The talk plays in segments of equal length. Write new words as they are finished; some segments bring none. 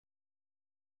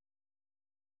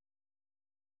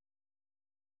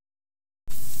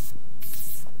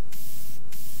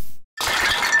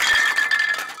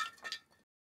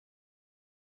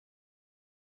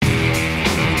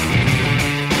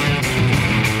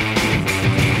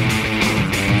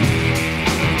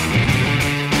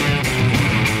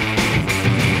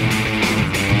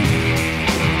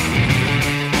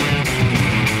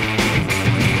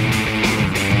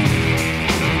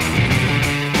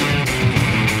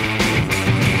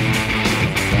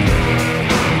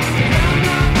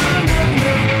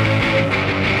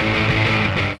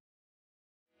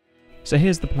So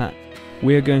here's the plan.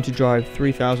 We are going to drive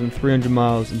 3,300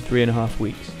 miles in 3.5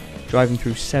 weeks, driving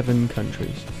through 7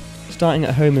 countries. Starting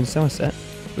at home in Somerset,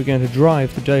 we're going to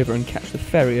drive to Dover and catch the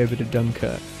ferry over to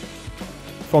Dunkirk.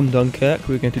 From Dunkirk,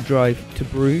 we're going to drive to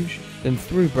Bruges, then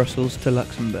through Brussels to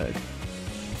Luxembourg.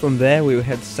 From there, we will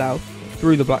head south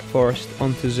through the Black Forest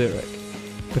onto Zurich,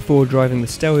 before driving the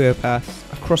Stelvio Pass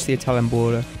across the Italian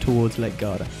border towards Lake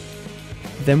Garda.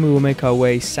 Then we will make our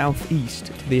way southeast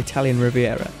to the Italian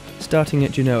Riviera, starting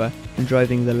at Genoa and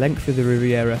driving the length of the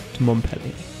Riviera to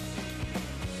Montpellier.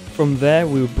 From there,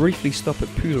 we will briefly stop at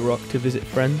Poularock to visit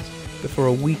friends before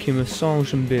a week in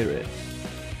Massange and Biarritz.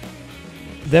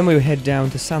 Then we will head down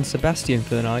to San Sebastian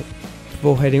for the night,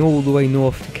 before heading all the way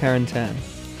north to Carentan.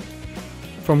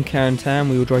 From Carentan,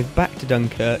 we will drive back to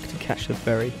Dunkirk to catch the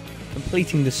ferry,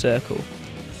 completing the circle.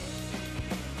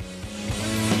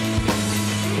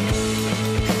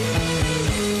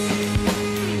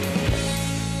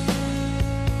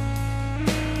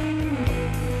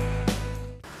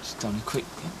 Just done a quick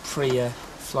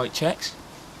pre-flight checks,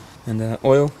 and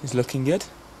oil is looking good.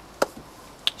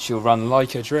 She'll run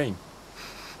like a dream.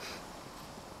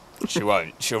 She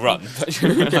won't. She'll run, but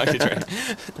she'll run like a dream.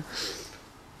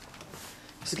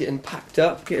 Just getting packed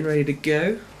up, getting ready to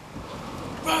go.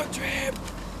 Road trip!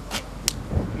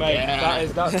 Mate, Yeah.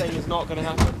 that thing is not going to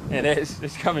happen. It is.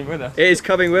 It's coming with us. It is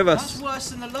coming with us. That's worse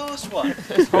than the last one.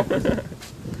 Have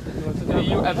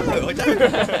you ever? No, I don't.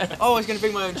 Oh, I was going to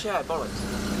bring my own chair, bollocks.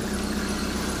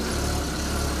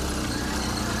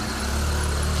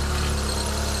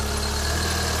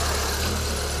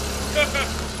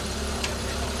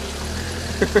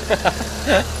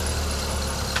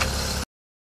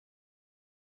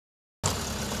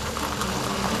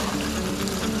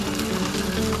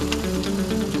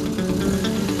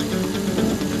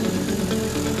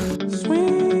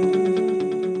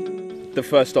 The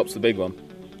first stop's the big one.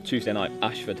 Tuesday night,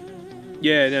 Ashford.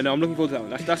 Yeah, no, I'm looking forward to that one.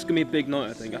 That's going to be a big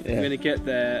night, I think. I think Yeah. we're going to get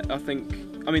there. I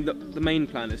mean, the main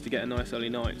plan is to get a nice early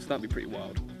night, so that'd be pretty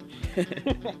wild.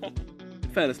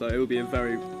 Fairness though, it'll be an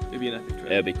epic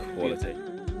trip. It'll be quality.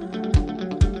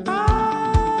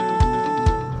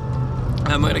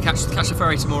 We're going to catch the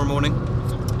ferry tomorrow morning.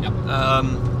 Yep.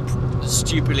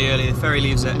 Stupidly early. The ferry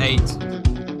leaves at 8.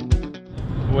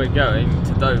 We're going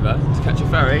to Dover to catch a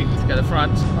ferry to go to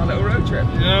France on our little road trip.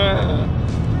 Yeah.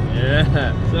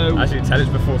 So, as you can tell, it's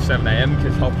before 7 AM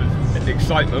because Hopper's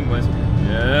excitement was,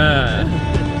 yeah.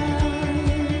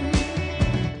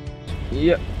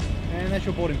 Yep. And that's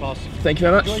your boarding pass. Thank you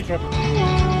very much. Enjoy your trip.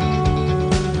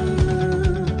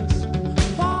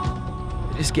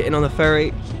 Just getting on the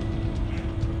ferry.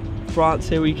 France,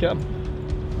 here we come.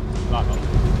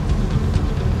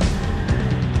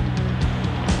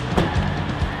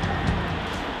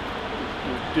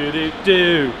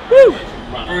 Do. Woo!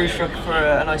 Bruges for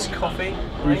a nice coffee.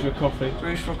 Bruges for coffee.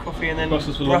 Bruges for coffee and then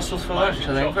Brussels for lunch,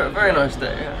 I think. Very nice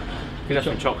day, yeah. We have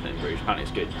some chocolate in Bruges, apparently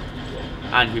it's good.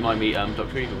 And we might meet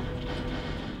Dr. Eagle.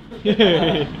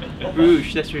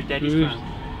 Bruges, that's where Daddy's Bruges. from.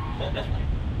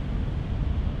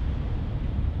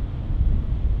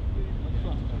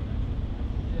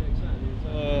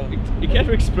 You care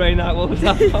to explain that? What was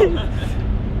that from?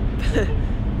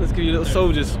 Let's give you little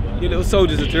soldiers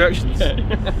of directions.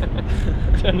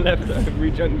 Turn left at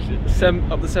every junction.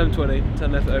 Up the 720,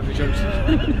 turn left at every junction.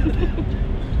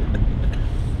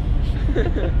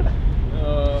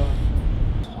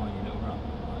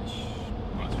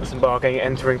 Disembarking,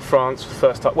 entering France for the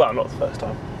first time. Well, not the first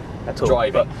time at all.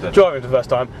 Driving. But driving for the first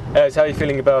time. So how are you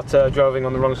feeling about driving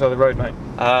on the wrong side of the road, mate?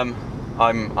 I'm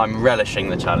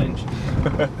relishing the challenge.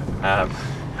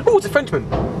 Oh, it's a Frenchman.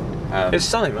 It's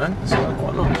sunny, man. It's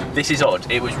quite nice. This is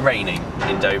odd. It was raining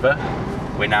in Dover.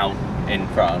 We're now in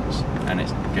France, and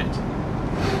it's good.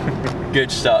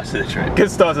 Good start to the trip. Good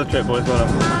start to the trip, boys. Well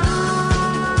done.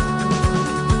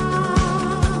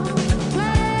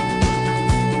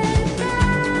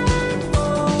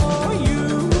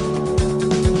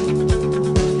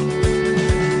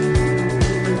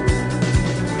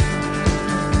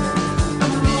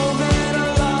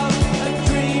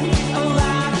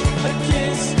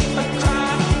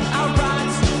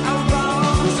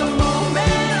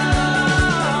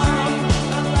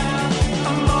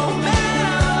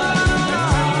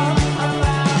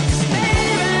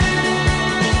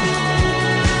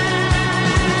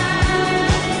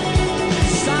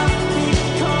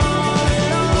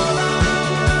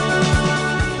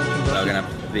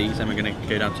 These, and we're going to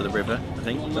go down to the river, I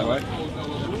think. Is that right?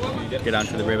 Yep. Go down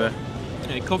to the river.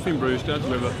 Yeah, coffee and Bruges, down to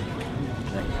the river.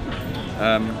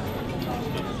 And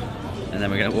then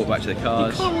we're going to walk back to the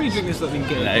cars. You can't really drink this stuff and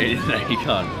get it. No, you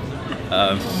can't.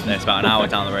 Then it's about an hour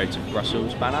down the road to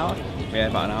Brussels. About an hour? Yeah,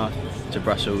 about an hour. to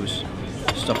Brussels,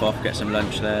 stop off, get some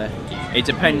lunch there. It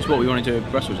depends what we want to do with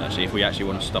Brussels actually, if we actually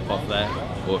want to stop off there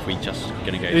or if we just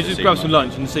going to go to the just grab some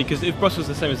lunch and see, because if Brussels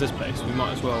is the same as this place, we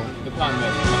might as well. The plan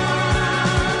is.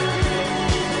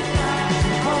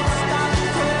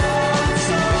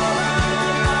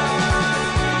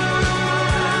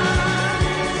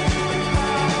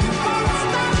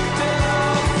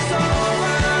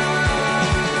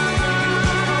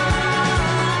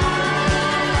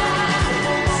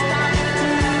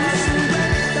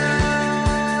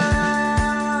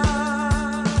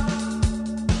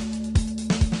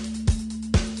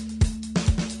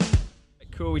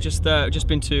 Cool. We just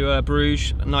been to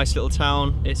Bruges, a nice little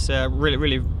town. It's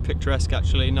really picturesque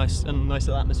actually. Nice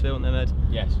little atmosphere, wasn't there, Med?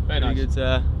 Yes, very nice. Good.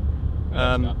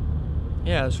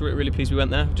 Yeah, I was really pleased we went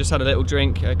there. Just had a little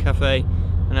drink at a cafe,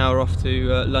 and now we're off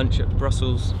to lunch at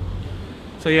Brussels.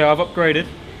 So yeah, I've upgraded.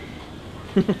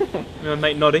 My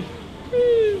mate Noddy.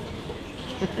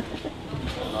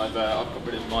 I've got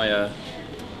rid of my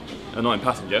annoying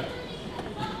passenger.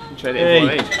 Trade it in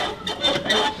for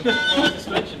me.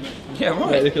 Yeah,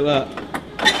 right. Yeah, look at that.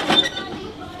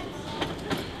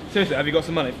 Seriously, have you got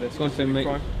some money for this?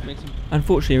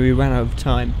 Unfortunately, we ran out of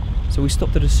time, so we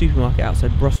stopped at a supermarket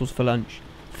outside Brussels for lunch,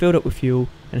 filled up with fuel,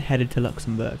 and headed to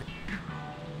Luxembourg.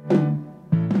 So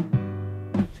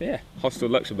yeah, hostile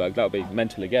Luxembourg, that would be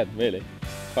mental again, really.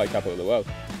 Probably capital of the world,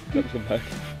 Luxembourg.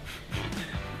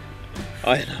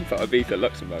 I don't know, but I'd be to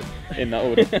Luxembourg, in that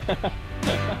order.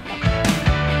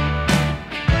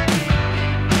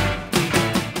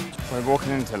 We're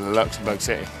walking into Luxembourg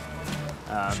City,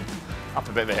 up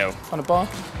a bit of a hill. Find a bar,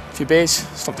 a few beers,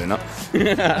 stop doing that.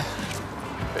 Bit of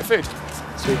food.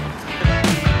 Sweet.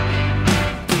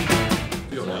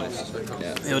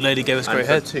 The old lady gave us great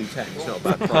head. £2.10, it's not a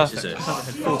bad price, is it?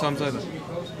 4 times over.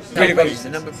 The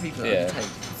number of people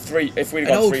if we'd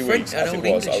gone 3 weeks, as it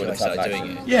was, I would have started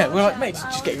doing it. Yeah, we're like, mates,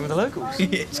 just getting with the locals.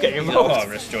 Just getting involved.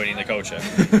 I'm just joining the culture.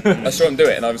 I saw him do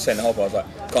it and I was saying the whole time, I was like,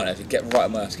 can't have to get right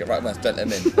on my ass, don't let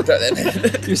them in, don't let them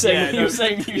in. You're saying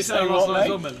what, mate?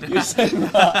 You're saying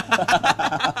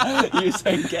what? You're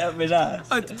saying get up his ass?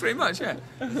 Pretty much, yeah.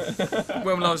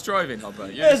 When I was driving,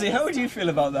 Hopper. Yeah. Leslie, how would you feel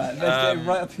about that? Getting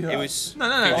right up your ass? It was...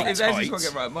 No, it's just got to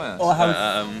get right on my ass. Or how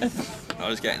I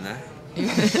was getting there.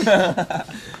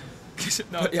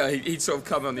 No, yeah, he'd sort of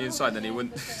come on the inside, then he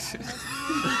wouldn't.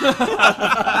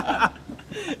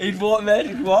 He'd what, man?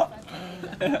 He'd what?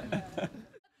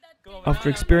 After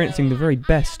experiencing the very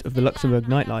best of the Luxembourg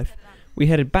nightlife, we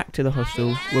headed back to the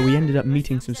hostel where we ended up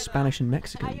meeting some Spanish and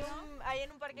Mexicans.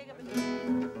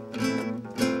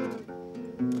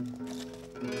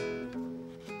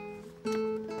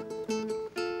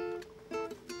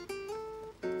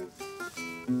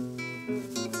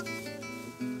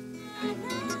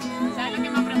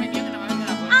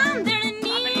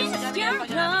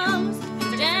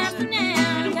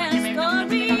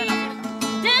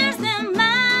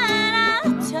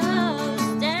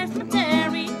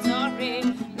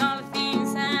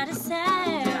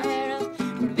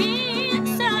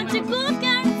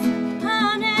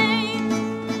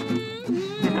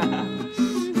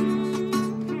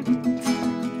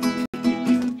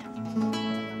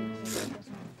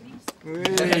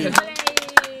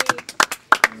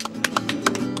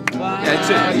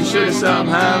 You should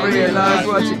somehow realize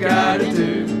what you gotta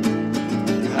do.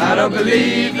 I don't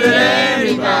believe that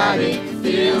anybody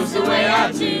feels the way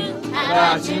I do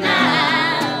about you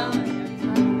now.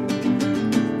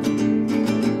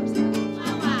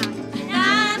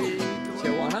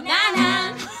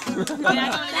 I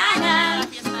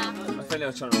think they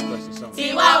were trying to request a song.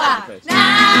 Chihuahua.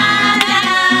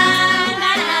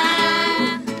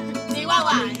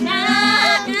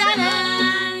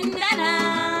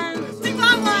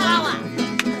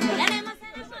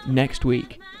 Next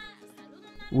week,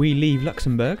 we leave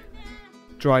Luxembourg,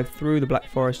 drive through the Black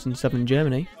Forest in southern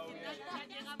Germany,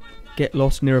 get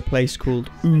lost near a place called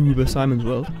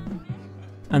Simonsworld,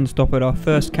 and stop at our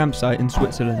first campsite in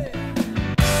Switzerland.